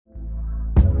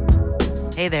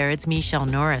Hey there, it's Michelle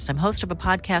Norris. I'm host of a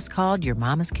podcast called Your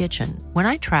Mama's Kitchen. When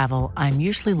I travel, I'm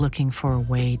usually looking for a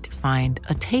way to find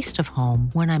a taste of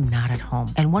home when I'm not at home.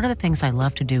 And one of the things I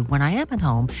love to do when I am at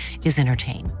home is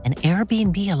entertain. And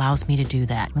Airbnb allows me to do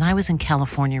that. When I was in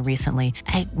California recently,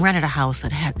 I rented a house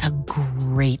that had a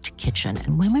great kitchen.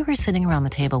 And when we were sitting around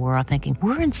the table, we were all thinking,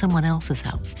 we're in someone else's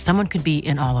house. Someone could be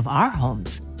in all of our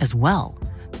homes as well.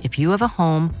 If you have a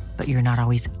home, but you're not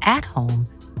always at home,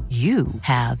 you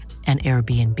have an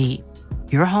Airbnb.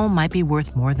 Your home might be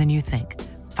worth more than you think.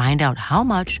 Find out how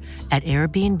much at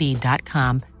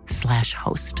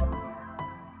airbnb.com/host.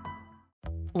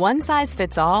 One size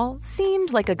fits all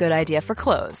seemed like a good idea for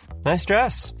clothes. Nice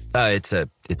dress. It's a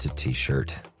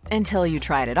t-shirt. Until you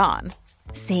tried it on.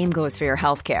 Same goes for your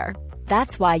healthcare.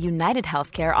 That's why United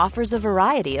Healthcare offers a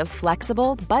variety of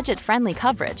flexible, budget-friendly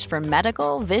coverage for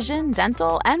medical, vision,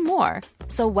 dental, and more.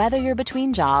 So whether you're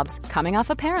between jobs, coming off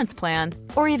a parent's plan,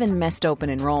 or even missed open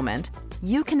enrollment,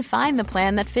 you can find the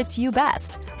plan that fits you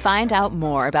best. Find out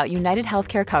more about United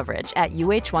Healthcare coverage at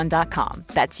uh1.com.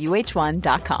 That's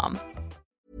uh1.com.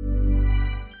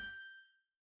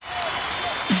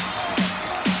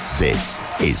 This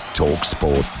is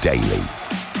TalkSport Daily.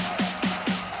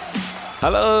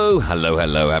 Hello.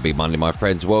 Happy Monday, my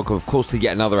friends. Welcome, of course, to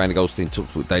yet another Andy Goldstein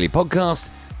TalkSport Daily podcast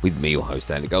with me, your host,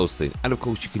 Andy Goldstein. And, of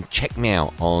course, you can check me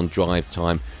out on Drive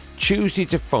Time Tuesday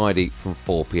to Friday from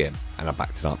 4 p.m. And I'm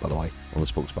back tonight, by the way, on the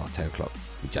Sports Bar at 10 o'clock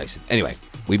with Jason. Anyway,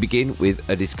 we begin with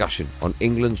a discussion on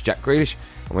England's Jack Grealish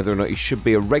and whether or not he should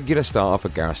be a regular starter for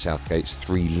Gareth Southgate's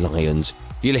Three Lions.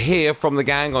 You'll hear from the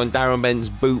gang on Darren Bent's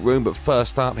boot room, but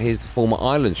first up, here's the former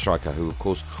Ireland striker, who, of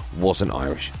course, wasn't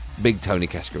Irish. Big Tony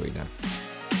Cascarino.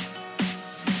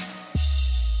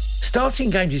 Starting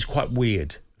games is quite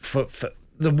weird for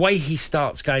the way he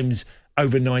starts games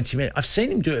over 90 minutes. I've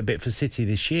seen him do it a bit for City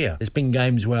this year. There's been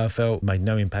games where I felt made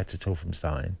no impact at all from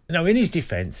starting. In his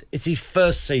defence, it's his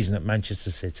first season at Manchester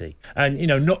City. And,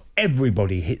 not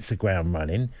everybody hits the ground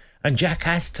running. And Jack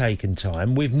has taken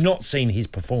time. We've not seen his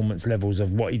performance levels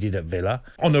of what he did at Villa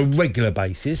on a regular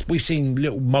basis. We've seen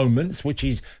little moments,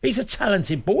 he's a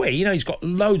talented boy. He's got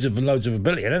loads of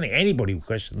ability. I don't think anybody would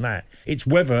question that. It's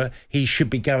whether he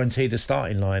should be guaranteed a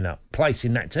starting lineup place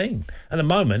in that team. At the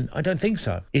moment, I don't think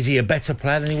so. Is he a better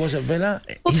player than he was at Villa?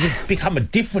 He's become a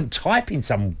different type in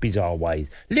some bizarre ways.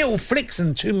 Little flicks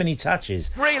and too many touches.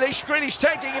 Grealish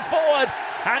taking it forward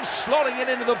and slotting it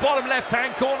into the bottom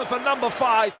left-hand corner for number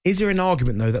 5. Is there an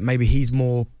argument, though, that maybe he's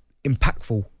more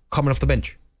impactful coming off the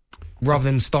bench rather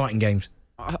than starting games?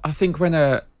 I think when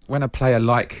a player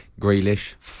like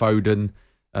Grealish, Foden,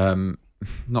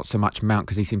 not so much Mount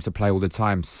because he seems to play all the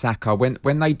time, Saka,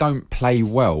 when they don't play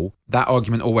well, that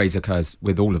argument always occurs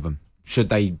with all of them. Should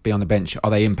they be on the bench?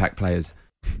 Are they impact players?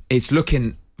 It's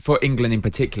looking, for England in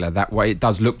particular, that way. It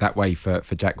does look that way for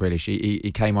Jack Grealish.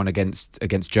 He came on against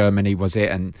Germany, was it,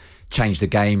 and changed the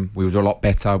game. We was a lot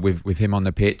better with him on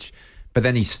the pitch. But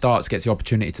then he gets the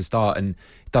opportunity to start, and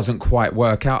it doesn't quite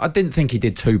work out. I didn't think he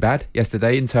did too bad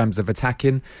yesterday in terms of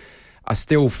attacking. I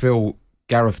still feel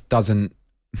Gareth doesn't...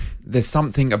 There's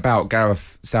something about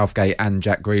Gareth Southgate and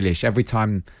Jack Grealish. Every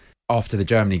time after the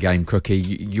Germany game,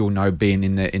 Crookie, you'll know, being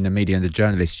in the media and the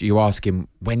journalists, you ask him,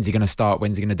 when's he going to start?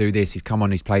 When's he going to do this? He's come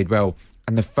on, he's played well.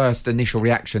 And the first initial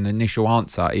reaction, initial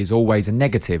answer is always a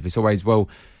negative. It's always, well,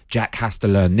 Jack has to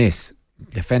learn this.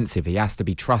 Defensive, he has to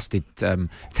be trusted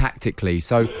tactically.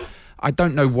 So I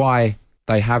don't know why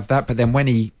they have that. But then when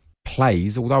he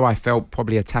plays, although I felt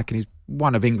probably attacking is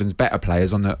one of England's better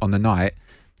players on the night,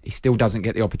 he still doesn't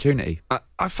get the opportunity.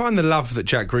 I find the love that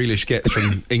Jack Grealish gets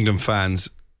from England fans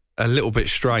a little bit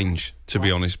strange, to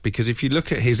be honest, because if you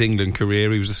look at his England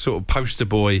career, he was a sort of poster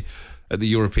boy at the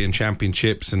European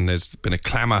Championships, and there's been a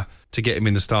clamour to get him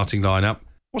in the starting lineup.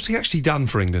 What's he actually done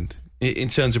for England in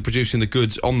terms of producing the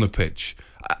goods on the pitch?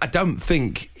 I don't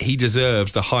think he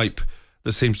deserves the hype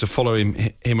that seems to follow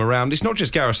him around. It's not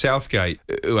just Gareth Southgate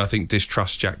who I think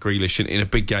distrusts Jack Grealish in a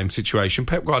big game situation.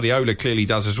 Pep Guardiola clearly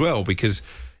does as well, because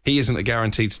he isn't a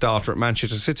guaranteed starter at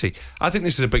Manchester City. I think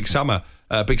this is a big summer,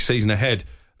 a big season ahead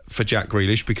for Jack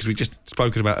Grealish, because we just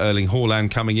spoken about Erling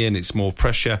Haaland coming in. It's more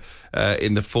pressure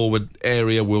in the forward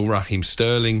area. Will Raheem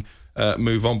Sterling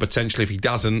move on potentially? If he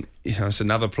doesn't, it's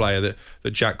another player that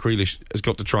Jack Grealish has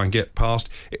got to try and get past.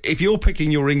 If you're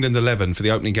picking your England 11 for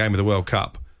the opening game of the World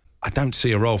Cup, I don't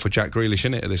see a role for Jack Grealish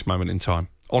in it at this moment in time.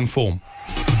 On form.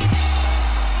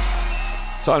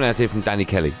 Time now to hear from Danny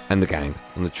Kelly and the gang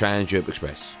on the Trans-Europe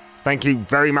Express. Thank you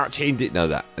very much. He didn't know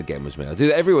that again was me. I do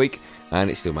that every week and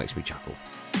it still makes me chuckle.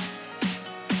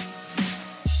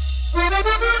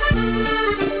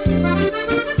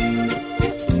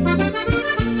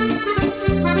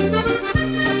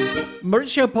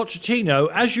 Mauricio Pochettino,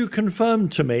 as you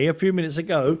confirmed to me a few minutes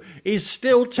ago, is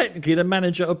still technically the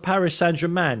manager of Paris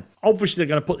Saint-Germain. Obviously, they're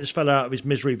going to put this fella out of his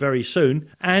misery very soon.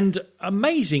 And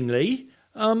amazingly,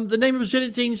 the name of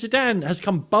Zinedine Zidane has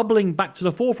come bubbling back to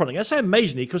the forefront. I say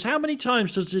amazingly because how many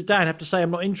times does Zidane have to say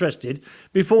I'm not interested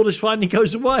before this finally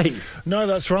goes away? No,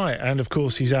 that's right. And of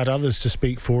course, he's had others to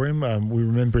speak for him. We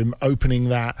remember him opening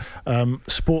that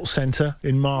sports centre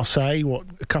in Marseille,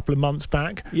 a couple of months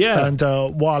back? Yeah. And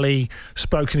while he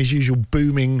spoke in his usual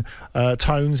booming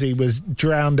tones, he was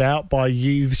drowned out by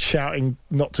youths shouting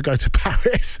not to go to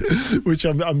Paris, which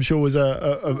I'm sure was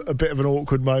a bit of an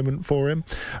awkward moment for him.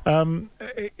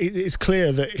 It's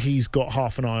clear that he's got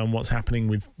half an eye on what's happening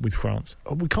with France.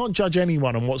 We can't judge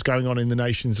anyone on what's going on in the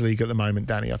Nations League at the moment,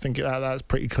 Danny. I think that's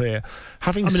pretty clear.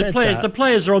 The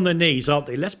players are on their knees, aren't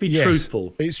they? Let's be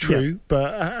truthful. It's true. Yeah.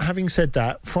 But having said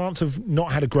that, France have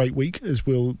not had a great week, as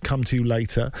we'll come to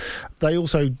later. They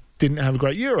also didn't have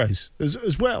great Euros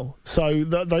as well. So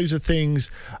those are things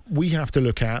we have to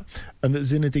look at, and that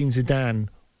Zinedine Zidane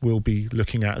will be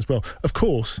looking at as well. Of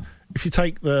course, if you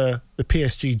take the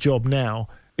PSG job now,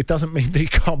 it doesn't mean that he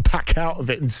can't back out of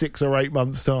it in 6 or 8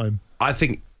 months' time. I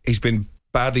think he's been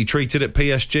badly treated at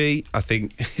PSG. I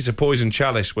think he's a poison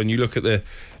chalice when you look at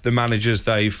the managers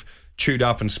they've chewed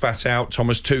up and spat out.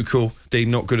 Thomas Tuchel,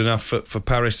 deemed not good enough for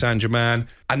Paris Saint-Germain.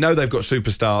 I know they've got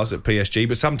superstars at PSG,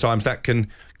 but sometimes that can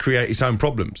create its own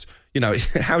problems. You know,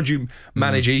 how do you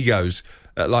manage egos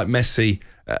like Messi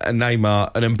and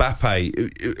Neymar and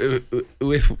Mbappe,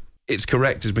 if it's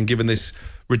correct, has been given this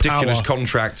ridiculous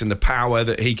contract and the power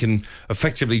that he can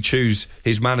effectively choose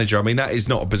his manager? I mean, that is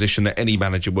not a position that any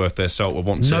manager worth their salt would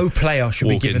want to. No player should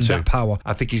be given that power.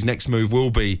 I think his next move will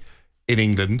be in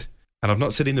England. And I've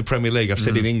not said in the Premier League, I've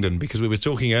said in England, because we were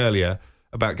talking earlier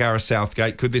about Gareth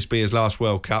Southgate. Could this be his last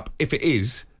World Cup? If it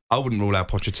is, I wouldn't rule out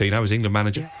Pochettino as England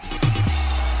manager.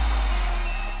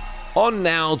 On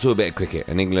now to a bit of cricket,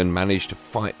 and England managed to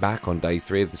fight back on day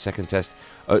 3 of the second test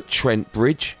at Trent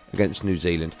Bridge against New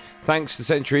Zealand, thanks to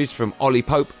centuries from Ollie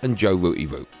Pope and Joe Rooty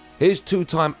Root. Here's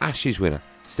 2-time Ashes winner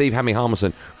Steve Hammy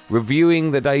Harmison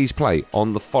reviewing the day's play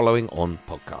on the Following On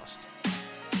podcast.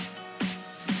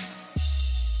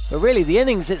 But really, the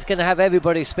innings that's going to have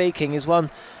everybody speaking is one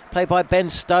played by Ben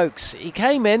Stokes. He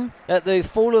came in at the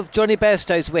fall of Johnny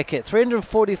Bairstow's wicket,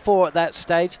 344 at that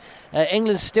stage.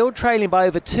 England's still trailing by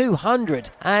over 200,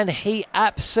 and he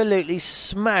absolutely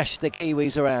smashed the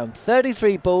Kiwis around.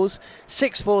 33 balls,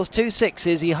 6 fours, 2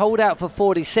 sixes. He holed out for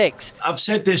 46. I've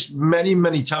said this many,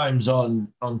 many times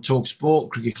on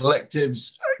TalkSport, Cricket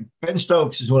Collectives. Ben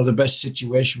Stokes is one of the best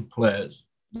situation players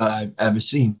that I've ever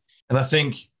seen. And I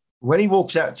think when he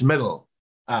walks out to middle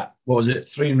at,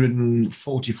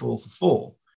 344 for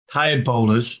 4, tired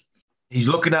bowlers, he's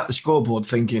looking at the scoreboard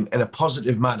thinking, in a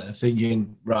positive manner,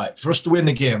 thinking, right, for us to win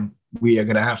the game, we are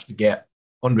going to have to get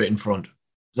 100 in front.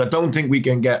 Because I don't think we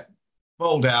can get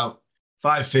bowled out,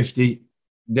 550,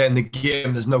 then the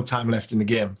game, there's no time left in the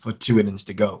game for 2 innings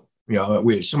to go. You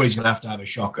know, somebody's going to have a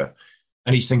shocker.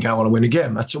 And he's thinking, I want to win the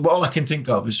game. That's all I can think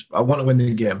of is I want to win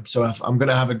the game. So I'm going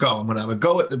to have a go. I'm going to have a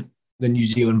go at the New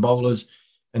Zealand bowlers,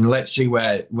 and let's see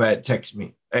where it takes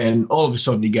me. And all of a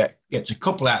sudden, he gets a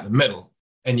couple out in the middle,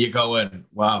 and you're going,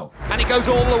 wow. And he goes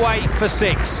all the way for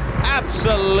 6.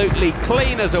 Absolutely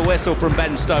clean as a whistle from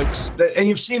Ben Stokes. And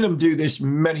you've seen him do this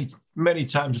many, many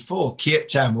times before. Cape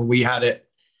Town, when we had it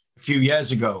a few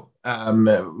years ago,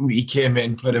 he came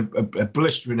in, played a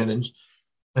blistering innings,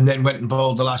 and then went and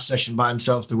bowled the last session by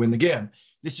himself to win the game.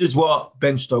 This is what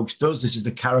Ben Stokes does. This is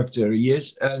the character he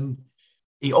is. And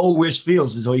he always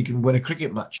feels as though he can win a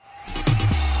cricket match.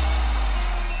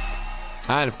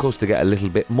 And of course, to get a little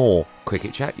bit more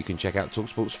cricket chat, you can check out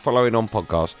TalkSport's Following On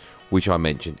podcast, which I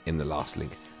mentioned in the last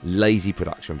link. Lazy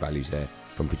production values there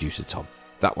from producer Tom.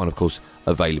 That one, of course,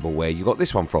 available where you got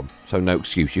this one from. So no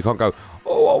excuse. You can't go,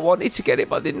 I wanted to get it,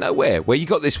 but I didn't know where. Where you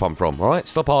got this one from, all right?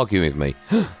 Stop arguing with me.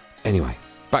 Anyway,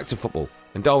 back to football.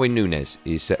 And Darwin Nunez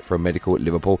is set for a medical at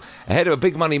Liverpool ahead of a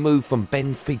big money move from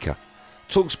Benfica.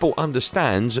 TalkSport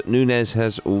understands Nunez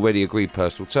has already agreed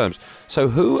personal terms. So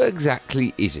who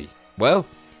exactly is he? Well,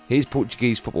 here's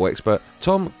Portuguese football expert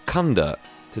Tom Kunda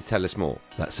to tell us more.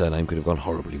 That surname could have gone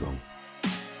horribly wrong.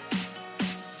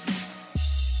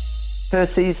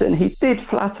 First season, he did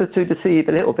flatter to deceive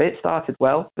a little bit, started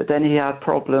well, but then he had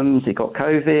problems. He got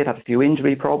COVID, had a few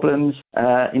injury problems,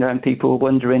 and people were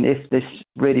wondering if this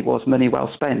really was money well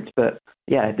spent. But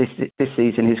yeah, this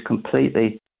season he's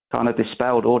completely kind of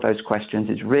dispelled all those questions.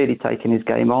 He's really taken his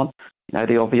game on.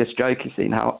 the obvious joke. You've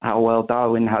seen how well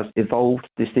Darwin has evolved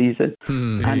this season,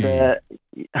 and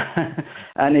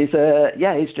he's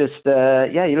just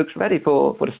he looks ready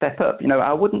for the step up.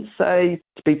 I wouldn't say,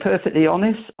 to be perfectly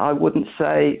honest, I wouldn't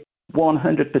say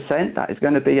 100% that is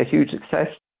going to be a huge success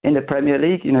in the Premier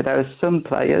League. There are some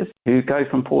players who go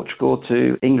from Portugal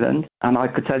to England, and I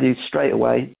could tell you straight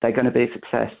away they're going to be a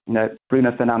success.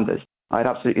 Bruno Fernandes, I had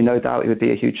absolutely no doubt he would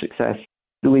be a huge success.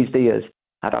 Luis Diaz,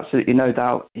 I had absolutely no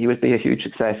doubt he would be a huge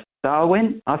success.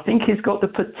 Darwin, I think he's got the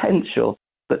potential,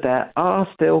 but there are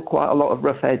still quite a lot of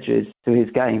rough edges to his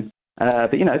game.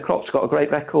 But Klopp's got a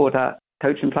great record at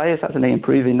coaching players, hasn't he,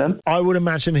 improving them. I would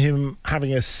imagine him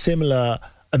having a similar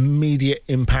immediate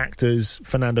impact as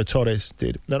Fernando Torres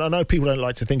did. And I know people don't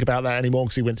like to think about that anymore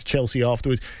because he went to Chelsea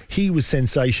afterwards. He was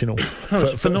sensational for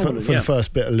the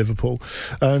first bit of Liverpool.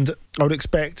 And I would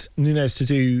expect Nunez to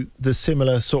do the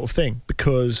similar sort of thing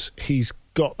because he's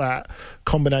got that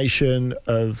combination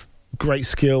of great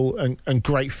skill and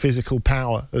great physical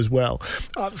power as well.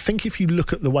 I think if you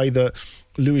look at the way that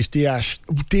Luis Diaz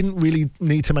didn't really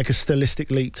need to make a stylistic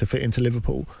leap to fit into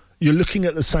Liverpool, you're looking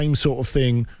at the same sort of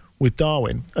thing with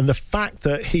Darwin, and the fact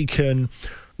that he can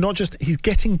he's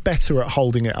getting better at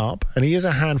holding it up, and he is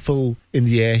a handful in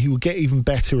the air. He will get even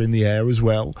better in the air as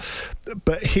well,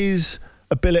 but his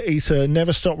ability to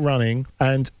never stop running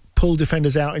and pull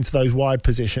defenders out into those wide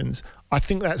positions, I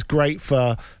think that's great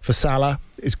for Salah.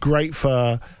 It's great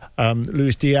for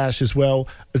Luis Diaz as well,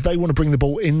 as they want to bring the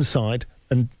ball inside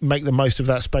and make the most of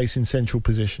that space in central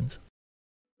positions.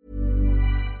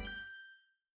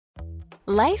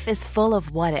 Life is full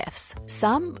of what-ifs.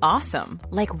 Some awesome,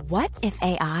 like what if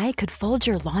AI could fold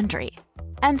your laundry?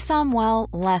 And some, well,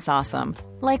 less awesome,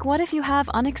 like what if you have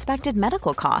unexpected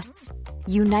medical costs?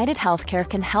 United Healthcare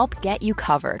can help get you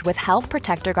covered with Health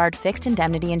Protector Guard fixed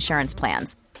indemnity insurance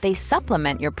plans. They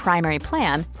supplement your primary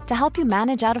plan to help you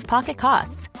manage out-of-pocket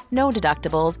costs. No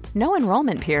deductibles, no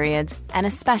enrollment periods, and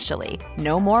especially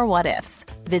no more what-ifs.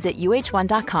 Visit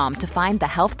uh1.com to find the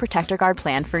Health Protector Guard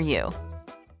plan for you.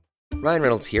 Ryan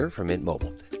Reynolds here from Mint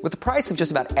Mobile. With the price of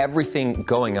just about everything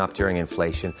going up during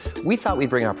inflation, we thought we'd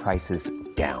bring our prices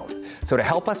down. So to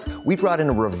help us, we brought in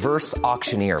a reverse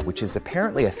auctioneer, which is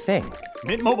apparently a thing.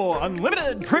 Mint Mobile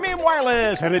Unlimited Premium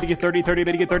Wireless. How to get 30, 30,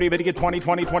 how to get 30, how to get 20,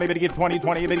 20, 20, how to get 20,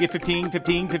 20, how to get 15,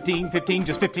 15, 15, 15,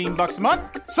 just $15 a month?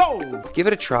 Sold! Give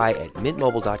it a try at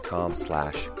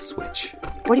mintmobile.com/switch.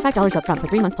 $45 up front for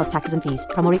 3 months plus taxes and fees.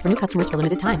 Promo rate for new customers for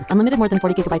limited time. Unlimited more than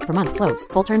 40 gigabytes per month. Slows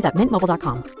full terms at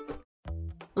mintmobile.com.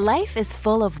 Life is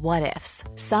full of what-ifs.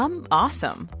 Some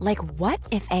awesome, like what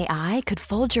if AI could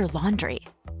fold your laundry?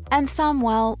 And some,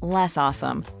 well, less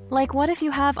awesome, like what if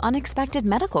you have unexpected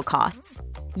medical costs?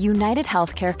 United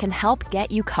Healthcare can help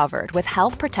get you covered with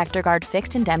Health Protector Guard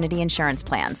fixed indemnity insurance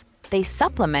plans. They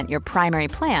supplement your primary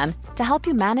plan to help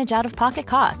you manage out-of-pocket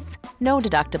costs. No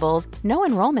deductibles, no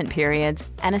enrollment periods,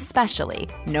 and especially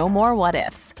no more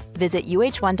what-ifs. Visit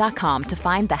uh1.com to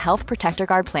find the Health Protector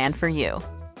Guard plan for you.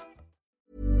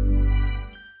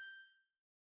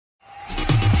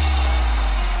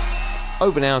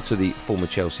 Over now to the former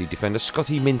Chelsea defender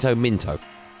Scotty Minto,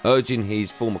 urging his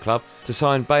former club to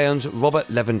sign Bayern's Robert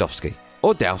Lewandowski.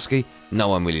 Or Dowski, no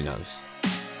one really knows.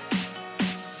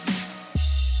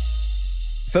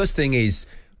 First thing is,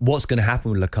 what's going to happen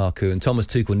with Lukaku? And Thomas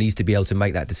Tuchel needs to be able to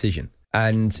make that decision.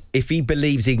 And if he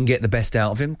believes he can get the best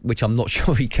out of him, which I'm not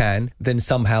sure he can, then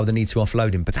somehow they need to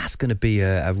offload him. But that's going to be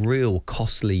a real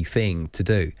costly thing to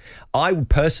do. I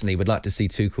personally would like to see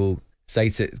Tuchel say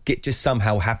just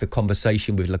somehow have a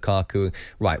conversation with Lukaku.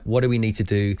 Right, what do we need to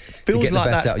do? Feels to get like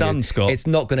the best that's out done, of you? Scott. It's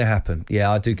not going to happen.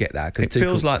 Yeah, I do get that. It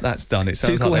feels like that's done. It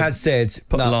sounds Tuchel like has said,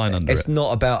 put a line under it's it.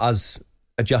 not about us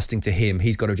adjusting to him.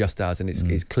 He's got to adjust to us, and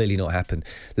it's clearly not happened.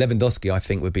 Lewandowski, I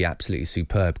think, would be absolutely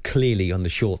superb, clearly on the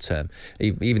short term,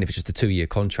 even if it's just a 2-year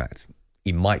contract.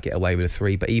 He might get away with a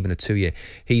 3, but even a 2-year,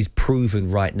 he's proven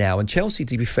right now. And Chelsea,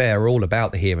 to be fair, are all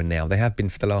about the here and now. They have been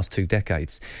for the last 2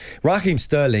 decades. Raheem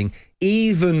Sterling,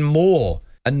 even more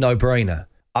a no-brainer.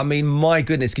 I mean, my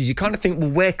goodness, because you kind of think,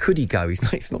 well, where could he go? He's not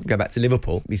going to go back to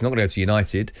Liverpool. He's not going to go to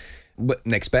United.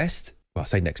 Next best? Well, I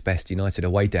say next best. United are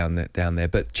way down there.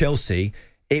 But Chelsea,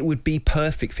 it would be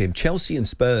perfect for him. Chelsea and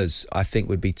Spurs, I think,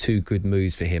 would be 2 good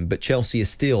moves for him. But Chelsea is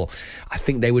still, I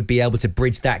think they would be able to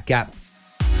bridge that gap.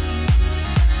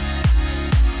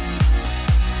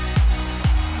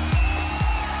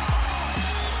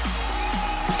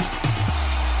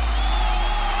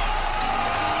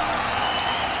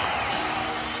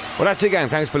 Well, that's it, gang.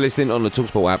 Thanks for listening on the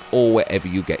TalkSport app or wherever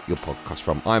you get your podcast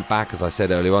from. I'm back, as I said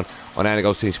earlier on Andy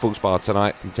Goldstein Sports Bar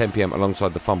tonight from 10 p.m.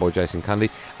 alongside the fun boy Jason Cundy.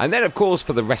 And then, of course,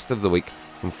 for the rest of the week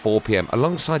from 4 p.m.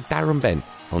 alongside Darren Ben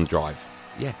on Drive.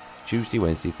 Yeah, Tuesday,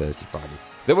 Wednesday, Thursday, Friday.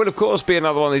 There will, of course, be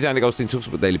another one of these Andy Goldstein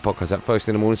TalkSport Daily podcasts out first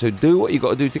in the morning. So do what you've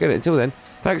got to do to get it. Until then,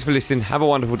 thanks for listening. Have a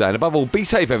wonderful day. And above all, be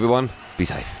safe, everyone. Be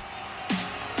safe.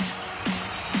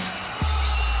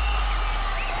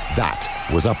 That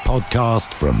was a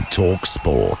podcast from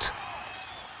TalkSport.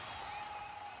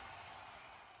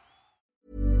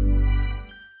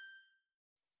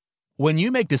 When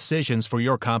you make decisions for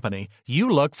your company, you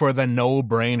look for the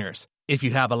no-brainers. If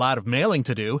you have a lot of mailing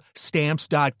to do,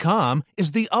 Stamps.com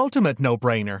is the ultimate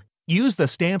no-brainer. Use the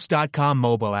Stamps.com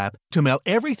mobile app to mail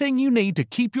everything you need to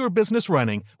keep your business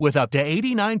running with up to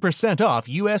 89% off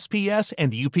USPS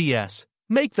and UPS.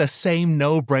 Make the same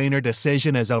no-brainer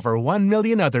decision as over 1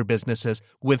 million other businesses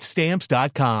with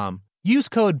Stamps.com. Use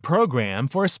code PROGRAM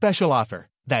for a special offer.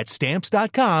 That's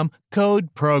Stamps.com,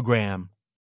 code PROGRAM.